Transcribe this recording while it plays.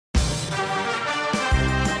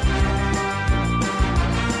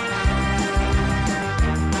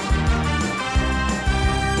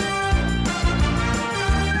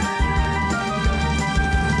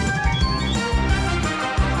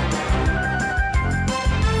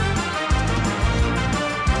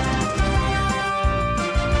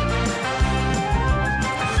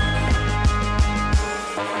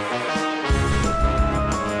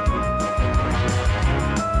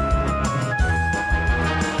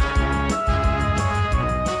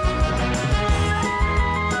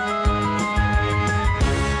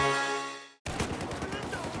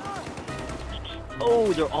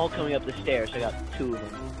they're all coming up the stairs. I got 2 of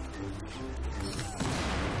them.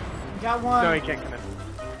 Got one. No, he can't come in.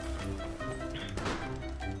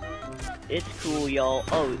 It's cool, y'all.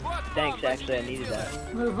 Oh, thanks, actually, I needed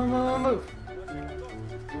that. Move, move, move, move.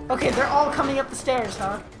 Okay, they're all coming up the stairs,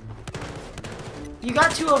 huh? You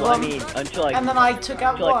got 2 of Well, them, I mean, until I... and then I took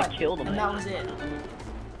out until one, I could kill them, and that was it.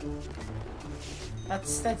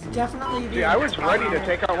 That's definitely the... Yeah, I was ready to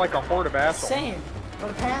take out like a horde of assholes. Same,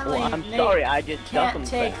 but apparently Well, I'm Nate sorry, I just stuck them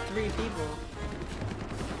can't take back. 3 people.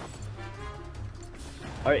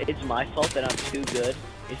 Alright, it's my fault that I'm too good.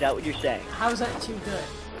 Is that what you're saying? How is that too good?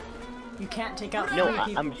 You can't take out 3 No,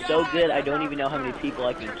 people. I'm so good I don't even know how many people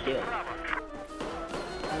I can kill.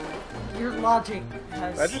 Your logic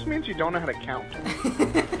has... That just means you don't know how to count.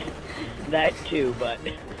 That too, but...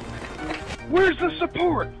 Where's the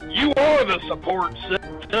support? You are the support,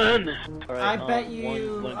 son! Alright, I bet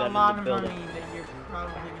you one a got lot in of the money building. that you're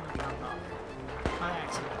probably gonna drop off. By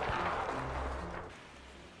accident.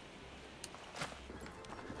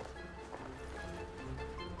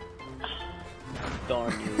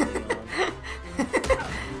 Darn you, Leon.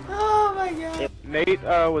 Oh my god. Nate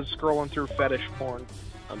was scrolling through fetish porn.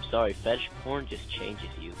 I'm sorry, fetish porn just changes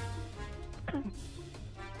you.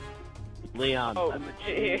 Leon. Oh,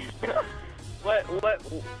 gee. What?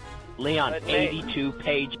 Leon, 82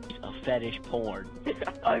 pages of fetish porn.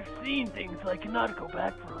 I've seen things I cannot go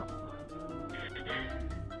back from.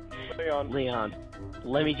 Leon,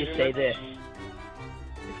 let me just say this.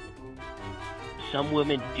 Some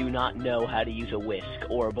women do not know how to use a whisk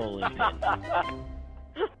or a bowling pin.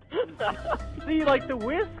 See, like the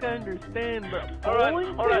whisk, I understand, but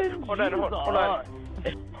bowling pins? Hold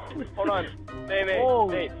on.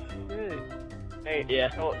 Nate. Nate, Yeah.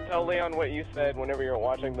 tell Leon what you said whenever you were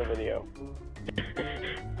watching the video.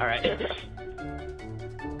 Alright.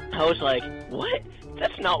 I was like, what?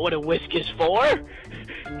 That's not what a whisk is for!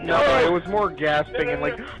 No, it was more gasping and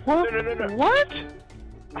like, what? No. What?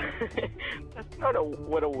 That's not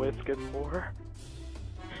what a whisk is for.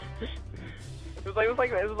 It was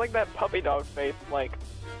like that puppy dog face, like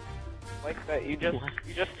that. You just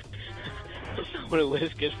That's not what a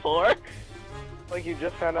whisk is for! like you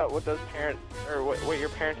just found out what those parents or what your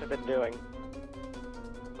parents have been doing.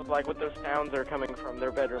 So, like what those sounds are coming from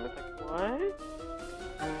their bedroom. It's like, what?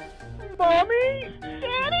 Mommy?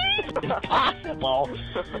 Daddy? Impossible!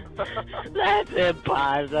 That's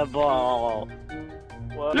impossible!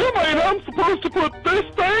 What? You mean I'm supposed to put this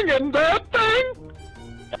thing in that thing?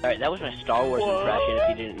 Alright, that was my Star Wars impression, if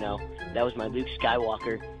you didn't know. That was my Luke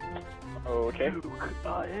Skywalker. Oh, okay. Luke,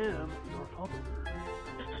 I am your father.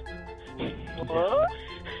 What?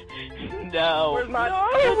 No. Where's my?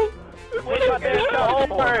 No! Where's my damn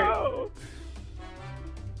No!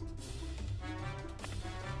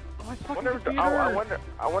 Oh, my fucking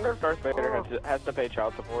I wonder if Darth Vader has to pay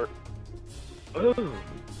child support. Ooh.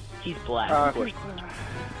 He's black, of course.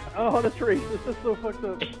 Oh, that's racist. That's so fucked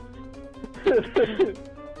up.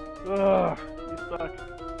 Ugh, you suck.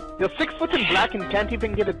 You're 6 foot and black and can't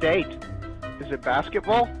even get a date. Is it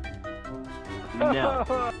basketball? No.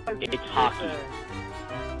 It's hockey.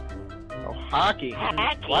 Oh, hockey.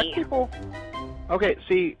 Hockey. Black people. Okay,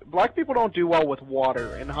 see, black people don't do well with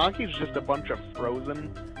water, and hockey's just a bunch of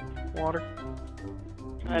frozen water.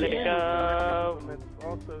 Let it go. And it's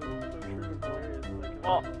also so true and hilarious. Like,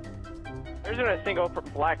 Well, there isn't a single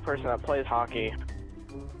black person that plays hockey.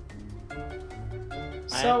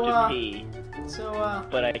 I have to pee, So,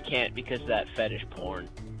 but I can't because of that fetish porn.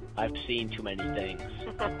 I've seen too many things.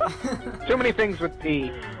 Too many things with pee.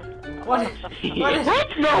 what?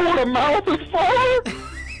 That's not what a mouth is for!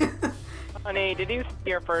 Honey, did you see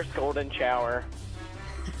your first golden shower?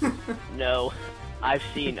 No, I've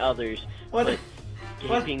seen others. What? But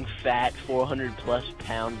gaping fat 400+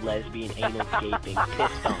 pound lesbian anal gaping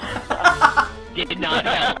pissed on did not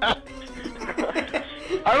help.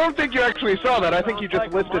 I don't think you actually saw that. I think you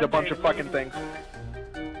just listed a bunch of fucking things.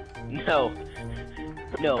 No,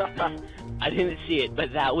 I didn't see it,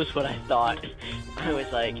 but that was what I thought. I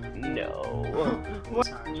was like, no.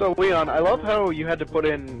 So, Leon, I love how you had to put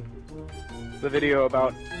in the video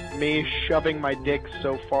about me shoving my dick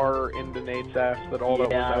so far into Nate's ass that all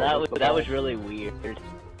that was the that ball. was really weird.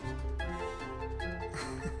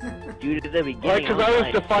 Dude, at the beginning, Like, because I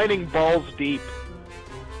was defining balls deep.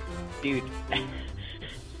 dude.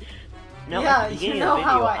 No, Yeah, at the beginning you of know the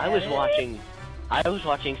how video, I I was edit.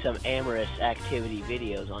 watching some amorous activity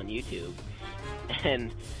videos on YouTube,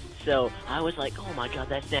 and so I was like, oh my god,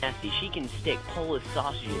 that's nasty. She can stick Polish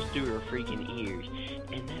sausages through her freaking ears,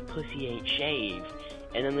 and that pussy ain't shaved.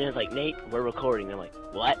 And then Leon's like, Nate, we're recording. I'm like,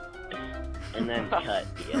 what? And then cut.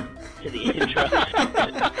 Yeah. to the intro.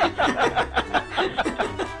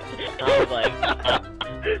 I was like,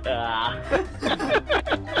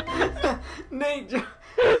 Nate,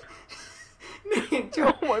 Nate,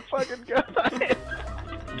 Oh my fucking god.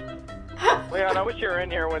 Leon, I wish you were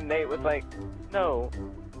in here when Nate was like, no,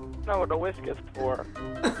 that's not what a whisk is for.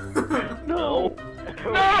 No. It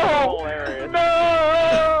was No! hilarious.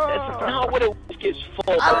 No! that's not what a whisk is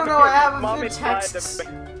for. I don't know, I have a Mommy few lied texts. to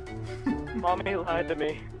me. Mommy lied to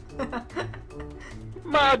me.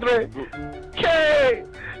 Madre! K!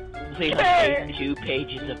 Like, Hey! 2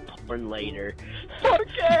 pages of porn later. Por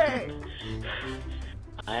qué?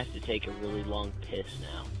 I have to take a really long piss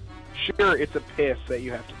now. Sure, it's a piss that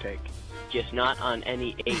you have to take. Just not on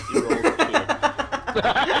any 8-year-old kid.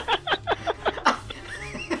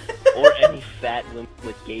 Or any fat women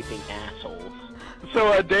with gaping assholes.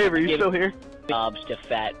 So, Dave, are you still here? Jobs to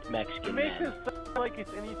fat It Mexican makes men. it sound like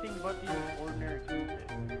it's anything but the ordinary Tuesday.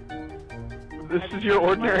 This is your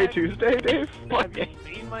ordinary Tuesday, Dave? Have you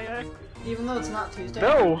seen my ex? Even though it's not Tuesday.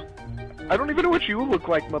 No! I don't even know what you look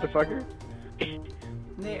like, motherfucker.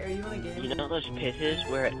 Nate, are you in a game? You know those pisses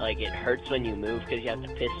where it hurts when you move because you have to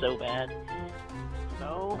piss so bad?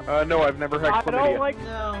 No. No, I've never had I chlamydia. don't like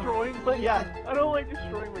No. destroying, but yeah, I don't like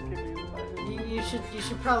destroying my kidneys. You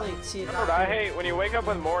should probably see a You know what doctor. I hate? When you wake up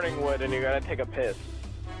with morning wood and you gotta take a piss.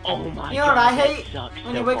 Oh my god, You know what I that hate? sucks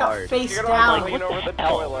When so you wake hard. up face You gotta down. lean What over the the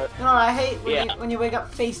hell? toilet. You know what I hate? Yeah. When you wake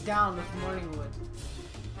up face down with morning wood.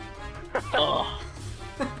 Ugh.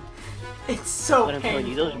 It's so But I'm telling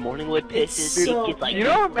you, painful. those morning wood It's pisses, so it gets like... You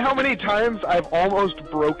know how many times I've almost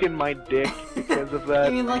broken my dick because of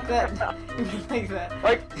that? You mean like that? You mean like that?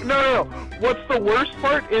 Like, no. What's the worst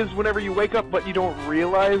part is whenever you wake up but you don't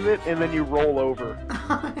realize it and then you roll over.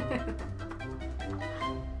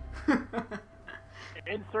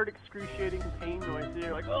 Insert excruciating pain noise.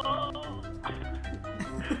 You're like, oh.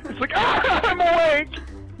 It's like, ah, I'm awake!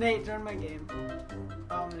 Nate, join my game.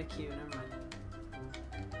 Oh, I'm in a queue. Never mind.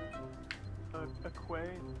 A quay.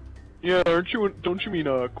 Yeah, don't you mean,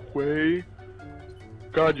 quay?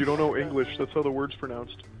 God, you don't know English, that's how the word's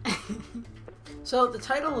pronounced. So the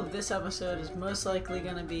title of this episode is most likely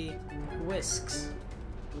gonna be WISKS.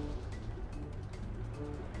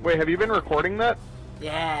 Wait, have you been recording that?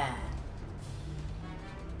 Yeah.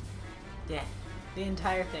 Yeah. The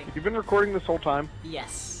entire thing. You've been recording this whole time?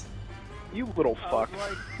 Yes. You little fuck.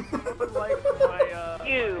 I would like my,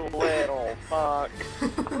 You little fuck.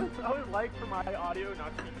 I would like for my audio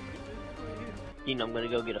not to be please. You know, I'm gonna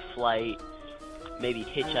go get a flight, maybe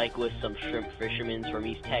hitchhike with some shrimp fishermen from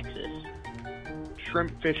East Texas.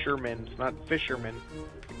 Shrimp fishermen, not fishermen.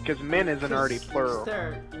 Because men isn't already plural.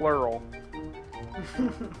 They're- Plural.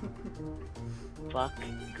 Fuck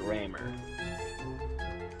grammar.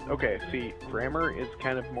 Okay, see, grammar is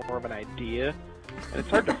kind of more of an idea, and it's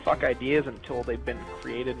hard to fuck ideas until they've been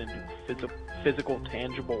created into physical,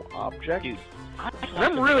 tangible objects. Dude, And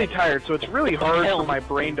I'm really tired, so it's really hard for my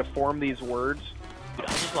brain to form these words. Dude, I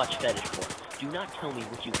just watch fetish porn. Do not tell me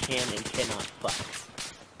what you can and cannot fuck.